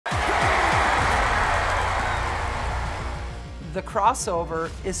The crossover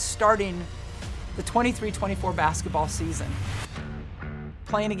is starting the 23-24 basketball season.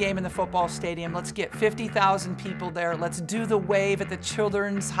 Playing a game in the football stadium, let's get 50,000 people there. Let's do the wave at the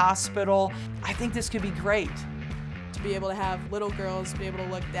Children's Hospital. I think this could be great. To be able to have little girls be able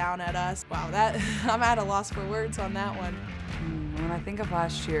to look down at us. Wow, I'm at a loss for words on that one. When I think of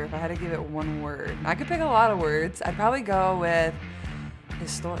last year, if I had to give it one word, I could pick a lot of words. I'd probably go with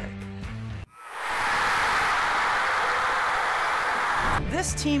historic.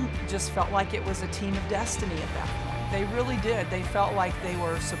 This team just felt like it was a team of destiny at that point. They really did. They felt like they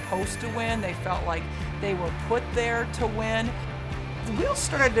were supposed to win. They felt like they were put there to win. The wheels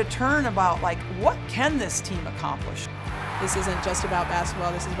started to turn about, like, what can this team accomplish? This isn't just about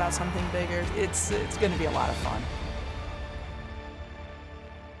basketball, this is about something bigger. It's going to be a lot of fun.